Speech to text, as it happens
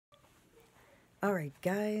Alright,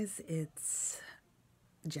 guys, it's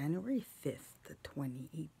January 5th,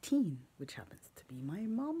 2018, which happens to be my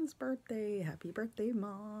mom's birthday. Happy birthday,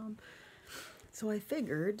 Mom! So I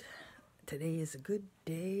figured today is a good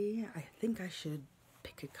day. I think I should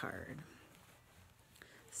pick a card.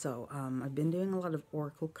 So I've been doing a lot of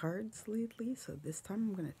Oracle cards lately, so this time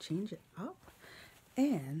I'm going to change it up.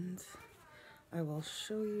 And I will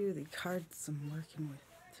show you the cards I'm working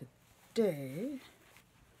with today.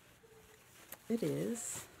 It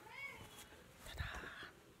is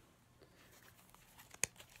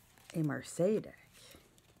a Marseille deck.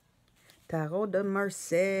 Tarot de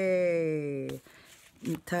Marseille.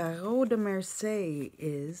 Tarot de Marseille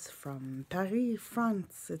is from Paris,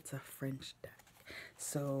 France. It's a French deck.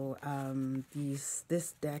 So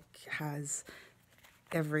this deck has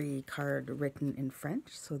every card written in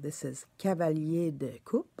French. So this is Cavalier de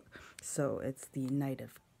Coupe. So it's the Knight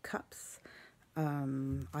of Cups.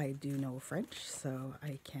 I do know French, so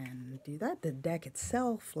I can do that. The deck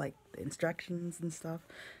itself, like the instructions and stuff,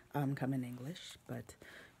 come in English, but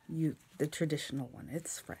the traditional one,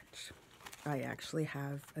 it's French. I actually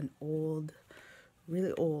have an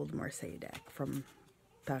really old Marseille deck from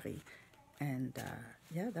Paris, and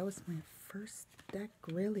yeah, that was my first deck.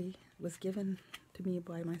 Really, was given to me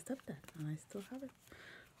by my stepdad, and I still have it.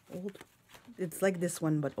 Old. It's like this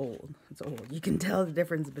one, but old. It's old. You can tell the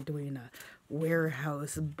difference between a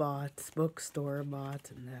warehouse bought, bookstore bought,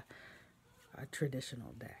 and a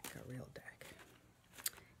traditional deck, a real deck.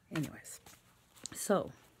 Anyways,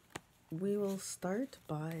 so we will start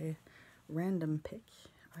by random pick.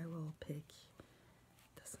 I will pick,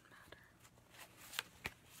 doesn't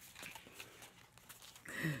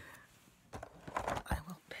matter. I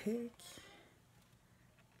will pick,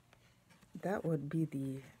 that would be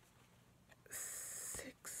the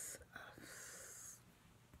Six of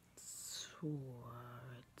Swords.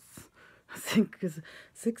 I think because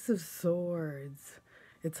Six of Swords,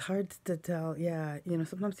 it's hard to tell. Yeah, you know,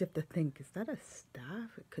 sometimes you have to think, is that a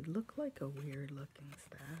staff? It could look like a weird looking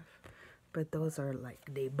staff. But those are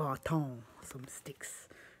like des bâtons, some sticks,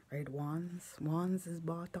 right? Wands. Wands is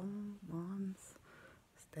bâton. Wands.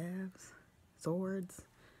 Staves. Swords.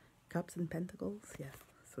 Cups and pentacles. Yeah.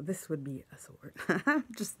 So this would be a sword. I'm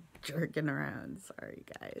just jerking around. Sorry,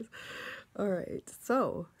 guys. All right.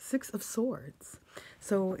 So, Six of Swords.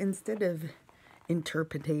 So instead of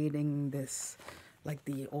interpreting this like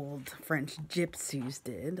the old French gypsies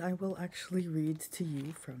did, I will actually read to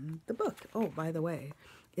you from the book. Oh, by the way,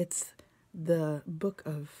 it's the Book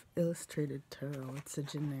of Illustrated Tarot. It's a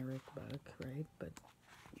generic book, right? But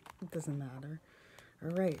it doesn't matter.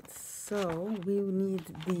 All right. So we need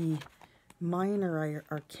the minor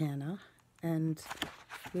arcana, and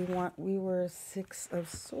we were Six of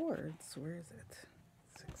Swords. Where is it?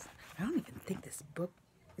 Six. I don't even think this book,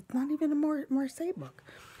 it's not even a Marseille book.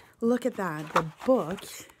 Look at that. The book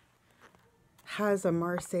has a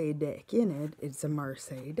Marseille deck in it. It's a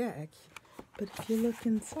Marseille deck. But if you look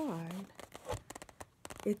inside,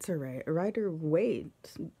 it's a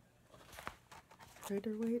Rider-Waite.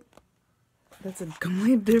 Rider-Waite? That's a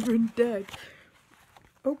completely different deck.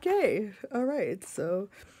 Okay, all right, so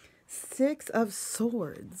Six of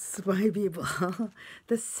Swords, my people.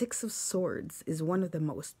 The Six of Swords is one of the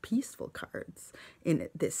most peaceful cards in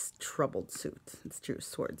this troubled suit. It's true,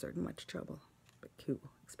 swords are in much trouble, but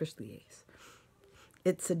cool, especially the ace.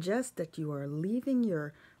 It suggests that you are leaving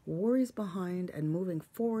your worries behind and moving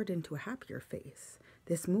forward into a happier phase.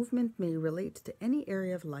 This movement may relate to any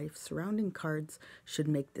area of life. Surrounding cards should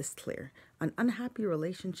make this clear. An unhappy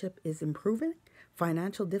relationship is improving.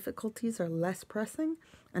 Financial difficulties are less pressing.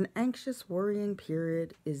 An anxious, worrying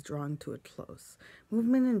period is drawing to a close.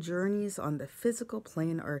 Movement and journeys on the physical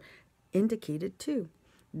plane are indicated too.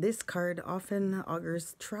 This card often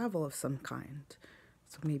augurs travel of some kind.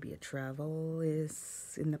 So maybe a travel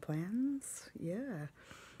is in the plans? Yeah.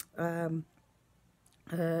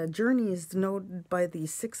 Journeys denoted by the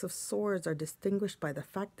Six of Swords are distinguished by the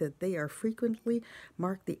fact that they are frequently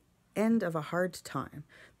mark the end of a hard time.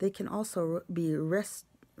 They can also be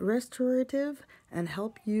restorative and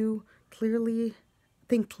help you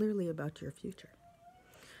think clearly about your future.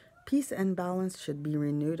 Peace and balance should be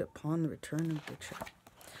renewed upon the return of the trip.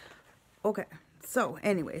 Okay, so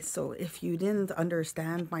anyway, so if you didn't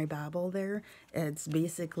understand my babble there, it's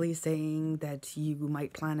basically saying that you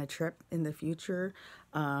might plan a trip in the future.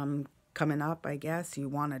 Coming up, I guess you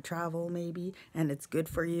want to travel maybe, and it's good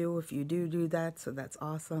for you if you do that, so that's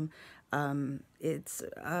awesome. It's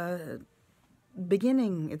a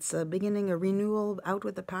beginning, a renewal, out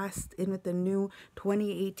with the past, in with the new.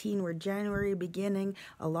 2018, we're January beginning.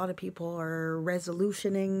 A lot of people are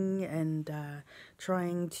resolutioning and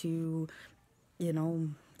trying to you know,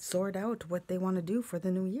 sort out what they want to do for the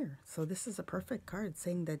new year. So this is a perfect card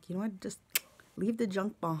saying that, you know what, just leave the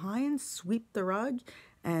junk behind, sweep the rug,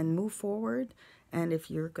 and move forward. And if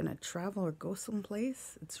you're going to travel or go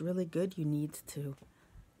someplace, it's really good. You need to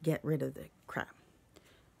get rid of the crap.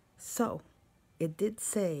 So it did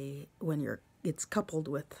say when it's coupled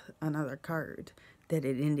with another card that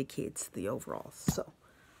it indicates the overall. So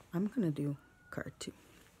I'm going to do card 2.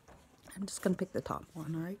 I'm just going to pick the top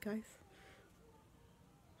one, all right, guys?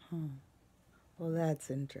 Well, that's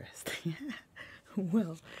interesting.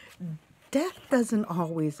 Well, death doesn't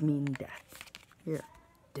always mean death. Here,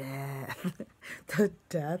 death. The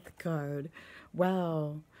death card.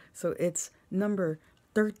 Wow. So it's number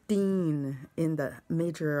 13 in the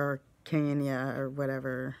Major Arcana or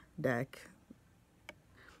whatever deck.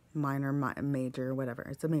 Minor, major, whatever.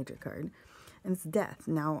 It's a major card. And it's death.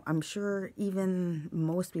 Now, I'm sure even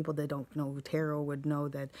most people that don't know tarot would know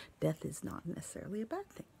that death is not necessarily a bad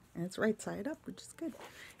thing. And it's right side up, which is good.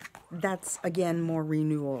 That's, again, more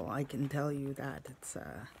renewal. I can tell you that. It's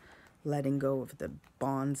letting go of the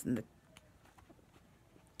bonds and the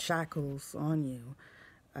shackles on you.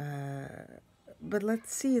 But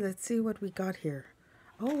let's see what we got here.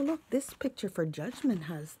 Oh, look, this picture for Judgment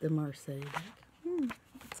has the Marseille deck.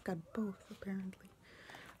 It's got both, apparently.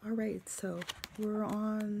 All right, so we're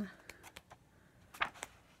on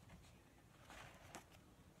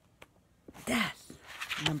death,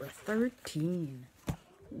 number 13.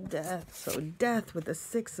 Death, so death with the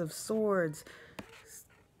 6 of Swords,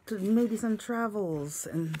 maybe some travels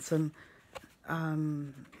and some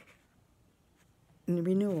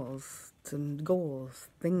renewals, some goals,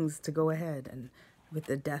 things to go ahead, and with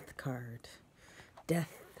the death card.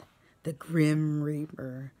 Death, the Grim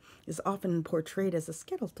Reaper, is often portrayed as a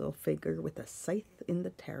skeletal figure with a scythe in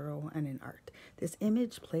the tarot and in art. This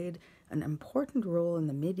image played an important role in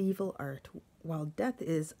the medieval art, while death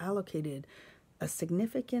is allocated a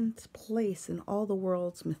significant place in all the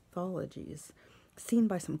world's mythologies, seen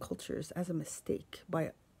by some cultures as a mistake,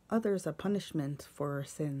 by others a punishment for our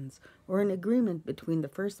sins, or an agreement between the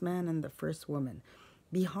first man and the first woman.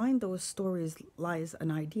 Behind those stories lies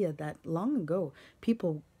an idea that long ago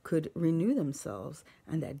people could renew themselves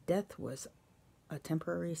and that death was a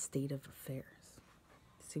temporary state of affairs.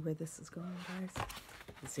 See where this is going, guys?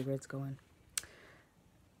 You see where it's going?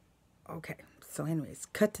 Okay, so anyways,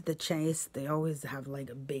 cut to the chase. They always have like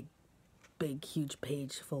a big, huge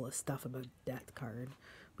page full of stuff about death card.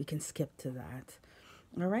 We can skip to that.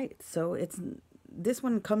 All right, so this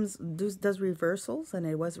one does reversals, and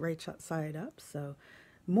it was right side up. So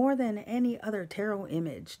more than any other tarot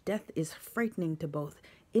image, death is frightening to both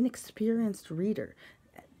inexperienced reader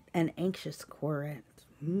and anxious querent.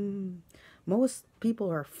 Most people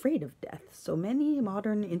are afraid of death, so many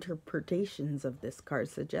modern interpretations of this card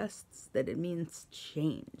suggests that it means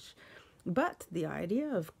change. But the idea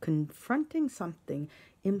of confronting something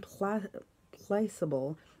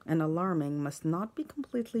implacable and alarming must not be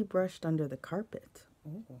completely brushed under the carpet.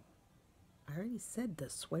 Oh, I already said to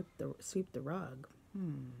sweep the rug.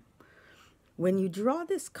 When you draw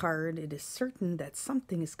this card, it is certain that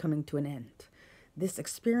something is coming to an end. This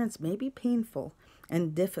experience may be painful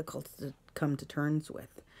and difficult to come to terms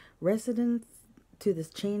with. Resistance to this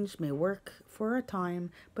change may work for a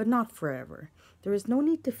time, but not forever. There is no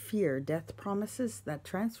need to fear. Death promises that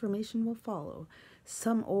transformation will follow.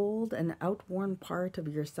 Some old and outworn part of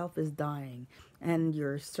yourself is dying, and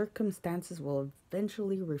your circumstances will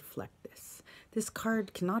eventually reflect this. This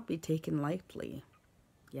card cannot be taken lightly.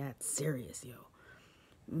 Yeah, it's serious, yo.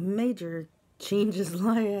 Major changes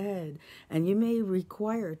lie ahead, and you may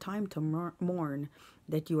require time to mourn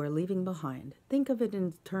that you are leaving behind. Think of it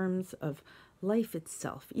in terms of life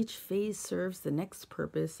itself. Each phase serves the next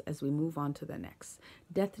purpose as we move on to the next.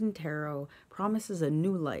 Death in Tarot promises a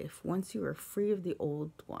new life once you are free of the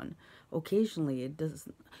old one. Occasionally it does.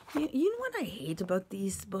 You know what I hate about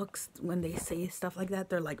these books when they say stuff like that?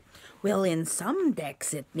 They're like, well, in some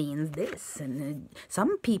decks it means this, and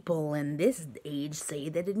some people in this age say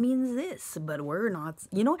that it means this, but we're not,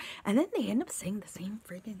 you know, and then they end up saying the same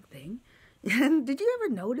frigging thing. And did you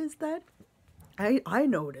ever notice that? I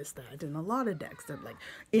noticed that in a lot of decks. That like,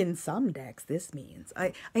 in some decks this means.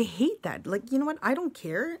 I hate that. Like, you know what? I don't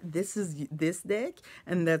care. This is this deck,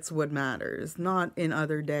 and that's what matters. Not in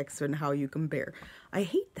other decks and how you compare. I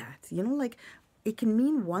hate that. You know, like, it can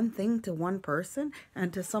mean one thing to one person,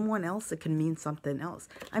 and to someone else it can mean something else.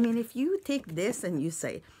 I mean, if you take this and you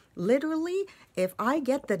say, literally, if I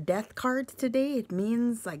get the death card today, it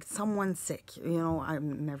means like someone's sick. You know,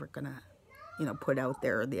 I'm never gonna, you know, put out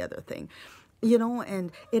there the other thing. You know,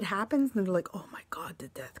 and it happens and they're like, oh my God, the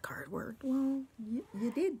death card worked. Well,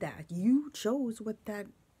 you did that. You chose what that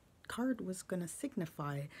card was going to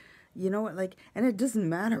signify. You know what, like, and it doesn't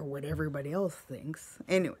matter what everybody else thinks.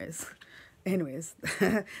 Anyways,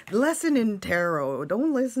 the lesson in tarot,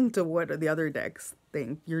 don't listen to what the other decks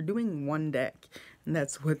think. You're doing one deck, and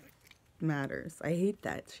that's what matters. I hate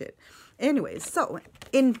that shit. Anyways, so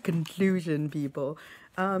in conclusion, people,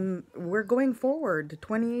 we're going forward.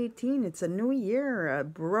 2018, it's a new year.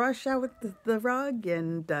 Brush out the rug,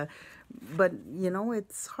 and but you know,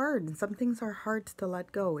 it's hard. Some things are hard to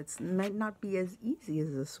let go. It might not be as easy as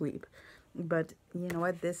a sweep, but you know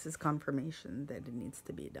what? This is confirmation that it needs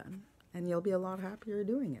to be done, and you'll be a lot happier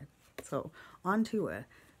doing it. So on to a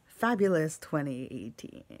fabulous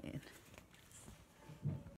 2018.